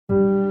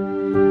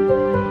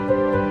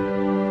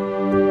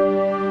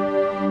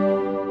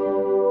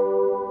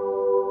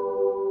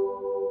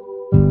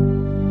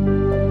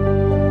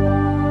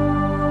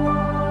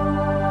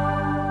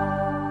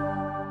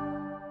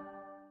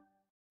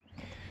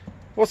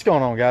What's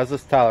going on, guys?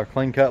 This is Tyler,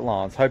 Clean Cut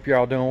Lawns. Hope you're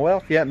all doing well.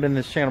 If you haven't been to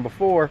this channel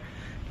before,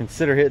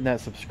 consider hitting that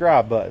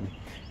subscribe button.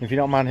 If you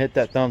don't mind, hit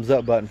that thumbs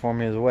up button for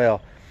me as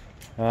well.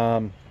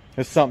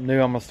 It's something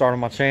new I'm gonna start on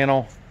my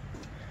channel,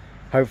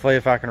 hopefully,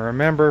 if I can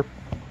remember.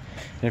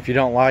 And if you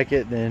don't like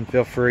it, then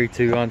feel free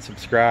to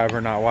unsubscribe or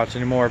not watch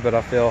anymore. But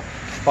I feel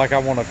like I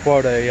want to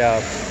quote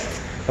a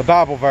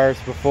Bible verse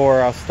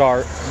before I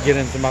start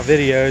getting into my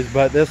videos,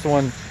 but this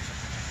one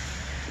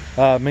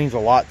means a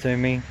lot to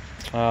me.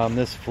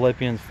 This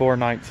Philippians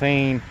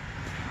 4:19,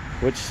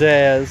 which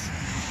says,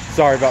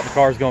 sorry about the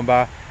cars going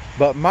by,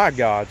 but my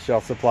God shall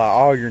supply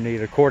all your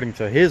need according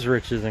to his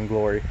riches and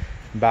glory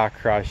by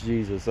Christ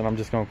Jesus. And I'm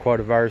just going to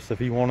quote a verse.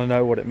 If you want to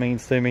know what it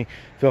means to me,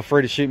 feel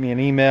free to shoot me an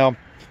email.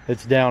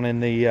 It's down in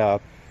the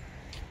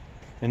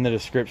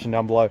description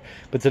down below.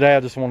 But today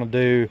I just want to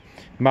do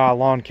my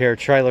lawn care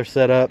trailer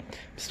setup.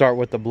 Start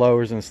with the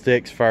blowers and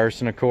sticks first,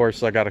 and of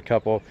course I got a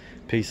couple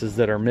pieces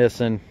that are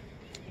missing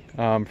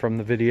from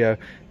the video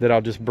that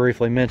I'll just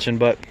briefly mention.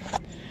 But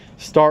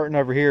starting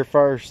over here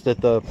first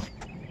at the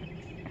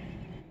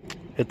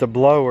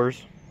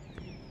blowers.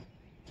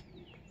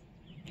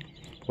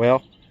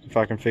 Well, if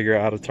I can figure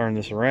out how to turn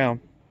this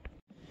around.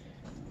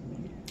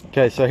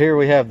 Okay, so here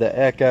we have the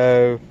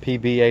Echo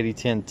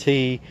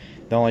PB8010T.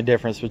 The only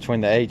difference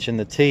between the H and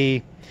the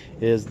T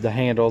is the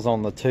handles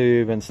on the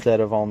tube or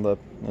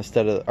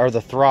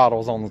the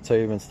throttles on the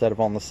tube instead of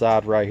on the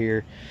side right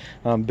here.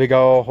 Big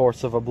old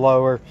horse of a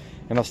blower.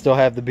 And I still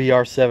have the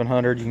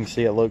BR700. You can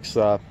see it looks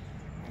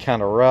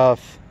kind of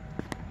rough,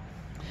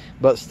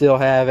 but still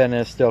have it and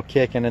it's still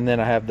kicking. And then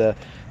I have the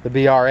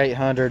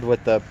BR800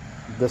 with the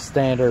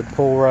standard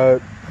pull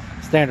rope,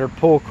 standard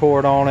pull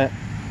cord on it.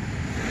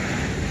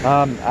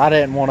 I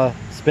didn't want to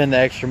spend the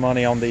extra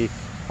money on the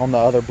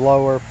other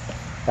blower.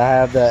 I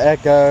have the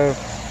Echo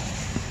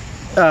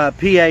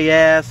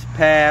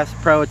PAS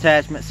Pro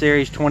Attachment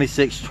Series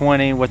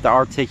 2620 with the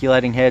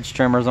articulating hedge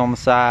trimmers on the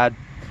side.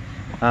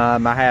 I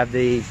have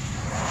the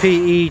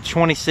PE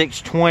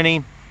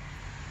 2620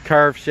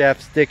 curved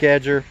shaft stick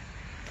edger,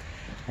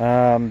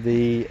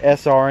 the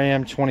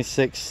SRM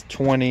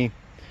 2620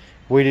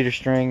 weed eater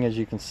string. As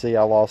you can see,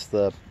 I lost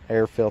the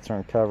air filter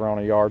and cover on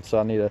a yard, so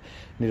I need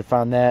to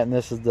find that. And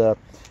this is the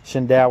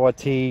Shindawa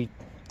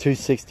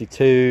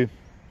T262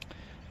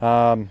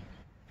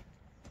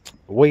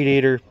 weed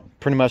eater.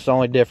 Pretty much the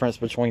only difference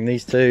between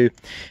these two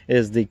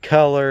is the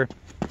color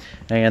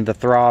and the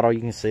throttle.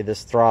 You can see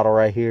this throttle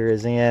right here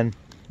is in,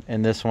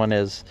 and this one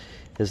is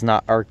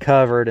not, or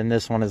covered, and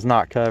this one is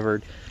not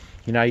covered.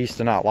 You know, I used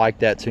to not like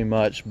that too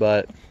much,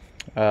 but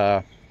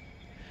now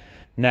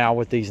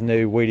with these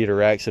new weed eater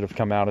racks that have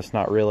come out, it's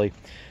not really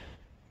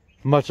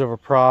much of a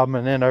problem.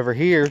 And then over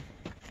here,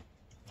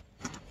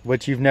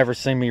 which you've never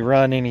seen me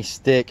run any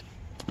stick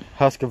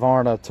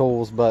Husqvarna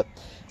tools, but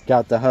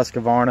got the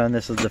Husqvarna, and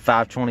this is the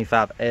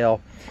 525L.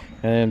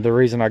 And the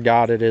reason I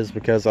got it is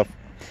because I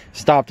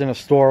stopped in a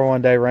store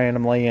one day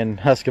randomly, and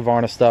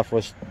Husqvarna stuff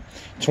was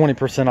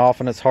 20% off,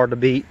 and it's hard to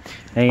beat.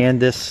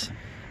 And this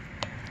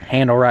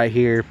handle right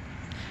here,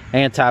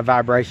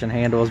 anti-vibration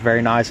handle, is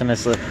very nice, and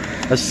it's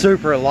a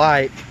super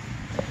light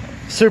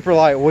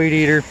weed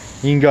eater.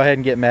 You can go ahead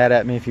and get mad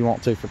at me if you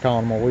want to for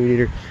calling them a weed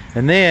eater.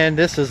 And then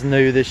this is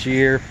new this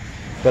year,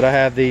 but I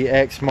have the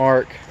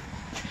Exmark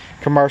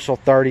commercial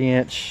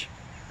 30-inch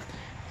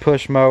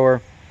push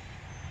mower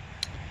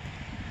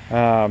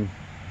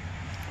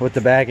with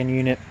the bagging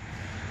unit.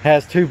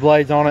 Has two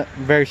blades on it.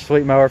 Very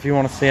sweet mower. If you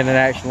want to see it in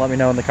action, let me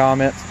know in the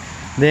comments.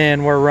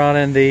 Then we're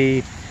running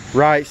the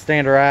Wright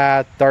Standard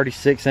Eye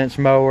 36-inch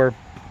mower.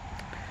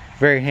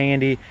 Very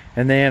handy.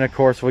 And then of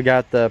course we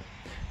got the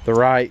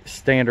Wright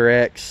Standard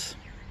X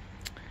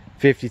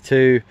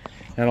 52,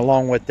 and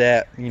along with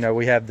that, you know,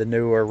 we have the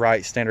newer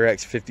Wright Standard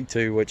X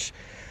 52, which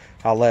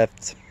I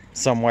left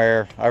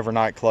somewhere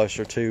overnight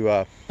closer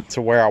to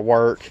where I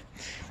work.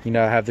 You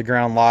know, I have the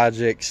Ground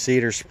Logic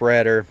cedar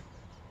spreader.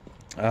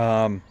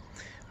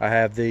 I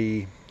have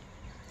the,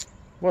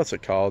 what's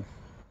it called,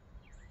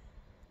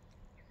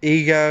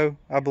 Ego,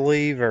 I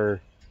believe, or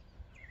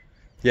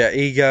yeah,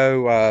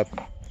 Ego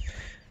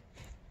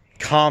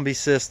combi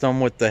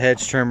system with the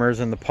hedge trimmers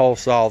and the pole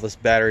saw that's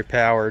battery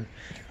powered.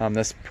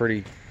 That's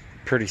pretty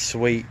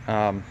sweet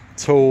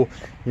tool.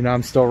 You know,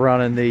 I'm still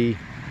running the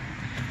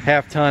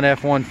half-ton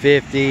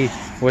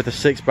F-150 with a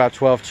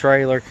 6x12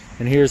 trailer.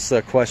 And here's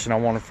the question I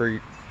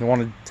wanted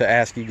to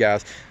ask you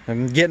guys.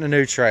 I'm getting a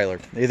new trailer,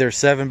 either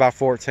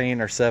 7x14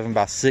 or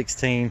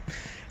 7x16,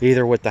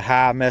 either with the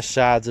high mesh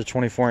sides, the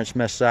 24-inch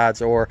mesh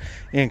sides, or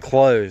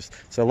enclosed.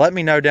 So let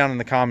me know down in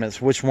the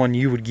comments which one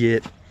you would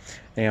get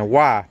and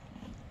why.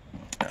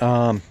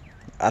 I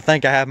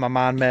think I have my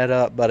mind made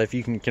up, but if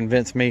you can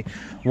convince me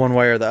one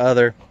way or the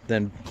other,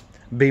 then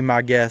be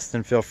my guest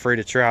and feel free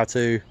to try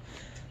to.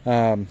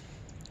 Let's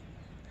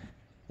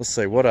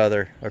see, what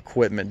other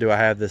equipment do I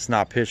have that's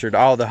not pictured?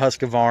 Oh, the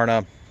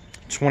Husqvarna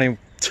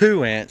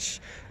 22-inch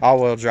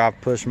all-wheel drive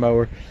push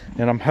mower,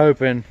 and I'm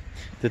hoping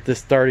that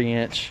this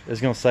 30-inch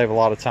is going to save a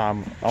lot of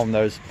time on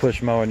those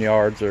push mowing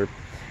yards, or,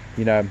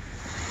 you know,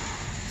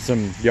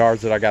 some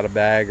yards that I got to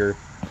bag or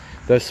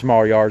those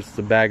small yards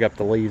to bag up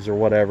the leaves or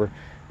whatever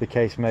the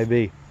case may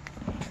be.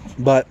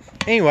 But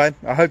anyway,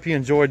 I hope you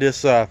enjoyed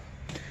this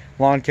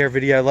lawn care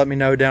video. Let me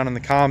know down in the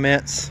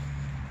comments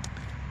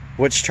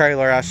which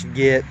trailer I should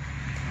get.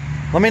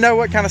 Let me know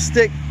what kind of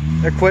stick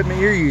equipment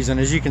you're using.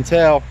 As you can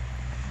tell,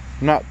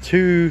 I'm not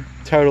too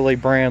totally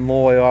brand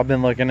loyal. I've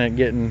been looking at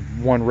getting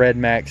one Red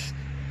Max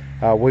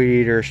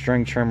weed eater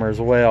string trimmer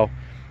as well.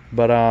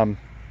 But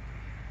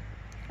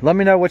let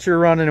me know what you're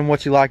running and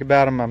what you like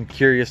about them. I'm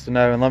curious to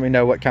know, and let me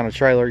know what kind of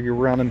trailer you're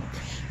running.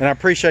 And I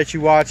appreciate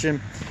you watching.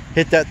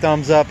 Hit that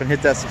thumbs up and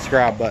hit that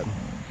subscribe button.